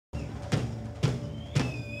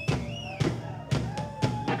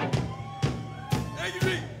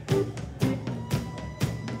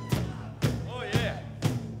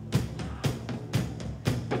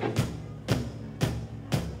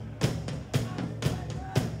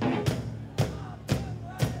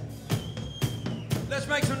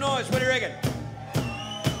make some noise. What do you reckon?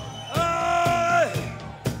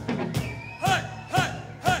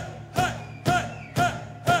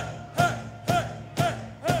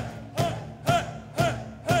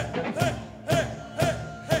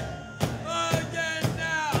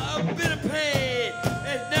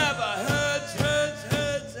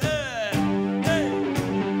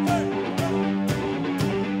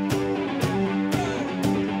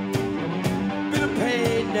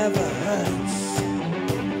 Never hurts.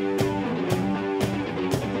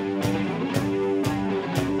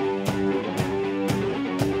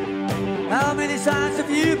 How many times have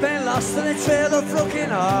you been lost in a trail of broken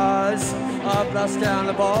hearts? I've lost count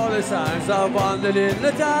of all the times I've wandered in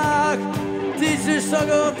the dark. Did you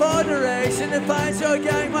struggle for direction to find your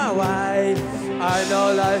gang my way? I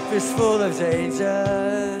know life is full of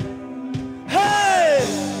danger.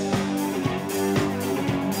 Hey!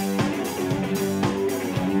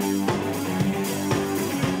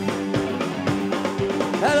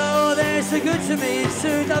 Hello there, so good to meet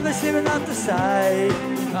you. I've been sleeping off the side.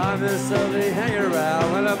 I'm just only hanging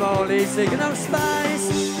around when I'm only taking up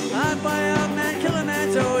space. I'm by a man,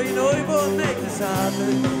 Kilimanjaro. You know we both make this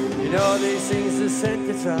happen. You know these things are sent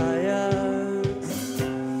to try us.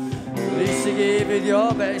 At least you gave it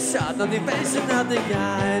your best shot. No defense and nothing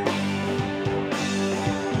kind.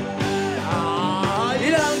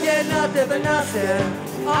 You don't get nothing but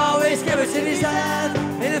nothing. Always give it to his hand.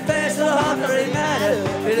 In the face of the heart that ain't matter.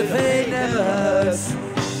 But the pain never hurts.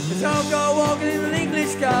 Don't go walking in an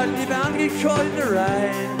English garden. You're bound to get caught in the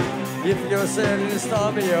rain. If you're sailing in a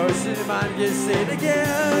stormy ocean, you might get seen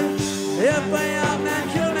again. If I am man,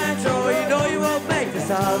 Kilimanjaro, you know you won't make this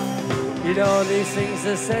up. You know these things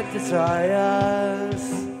are sent to try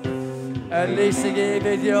us. At least you gave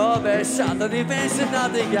it your best shot. The defense is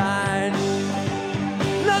nothing kind.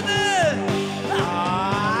 Nothing!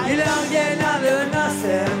 You don't get nothing but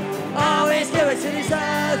nothing. Always give it to his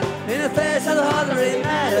hand. In the face of the heart that really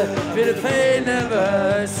matter. But the pain never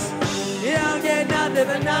hurts. You don't get nothing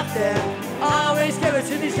but nothing. Always give it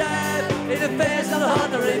to his hand. In the face of the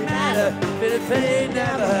heart that really matter. But the pain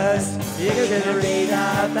never hurts. You can read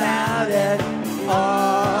about it.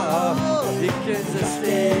 Oh, you can just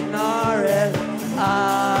ignore it.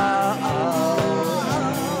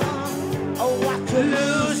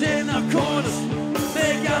 Losing the corners.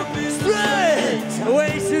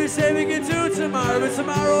 Ways to say we can do tomorrow, but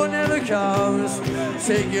tomorrow never comes.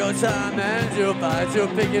 Take your time and you'll find you're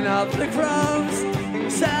picking up the crumbs.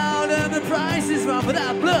 Sound and the price is wrong, but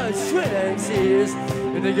that blood, sweat and tears.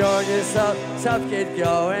 When the going is up, tough get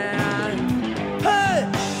going. Hey!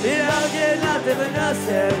 You don't get nothing but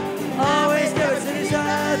nothing. Always give it to his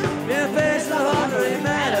hand. In the face of the heart really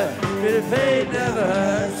matter. But the pain never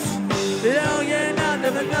hurts. You don't get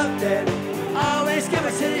nothing but nothing. Always give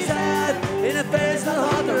it to his hand. In the face of the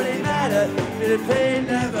heart that really matter. But the pain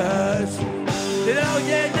never hurts. You don't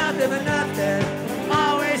get nothing but nothing.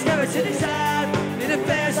 Always give it to his hand. In the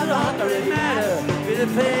face of the heart that really matter. But the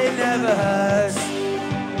pain never hurts.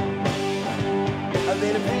 But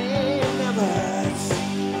the pain never hurts.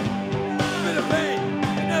 But the pain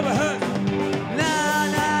never hurts.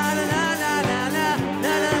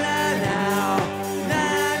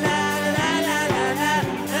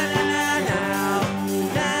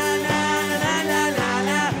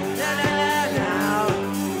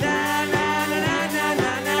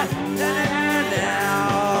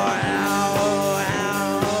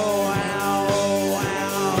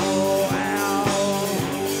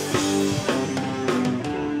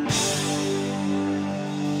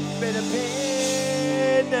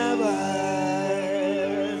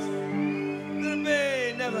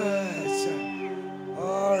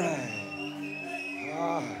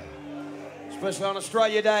 Especially on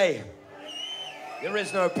Australia Day, there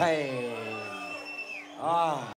is no pain.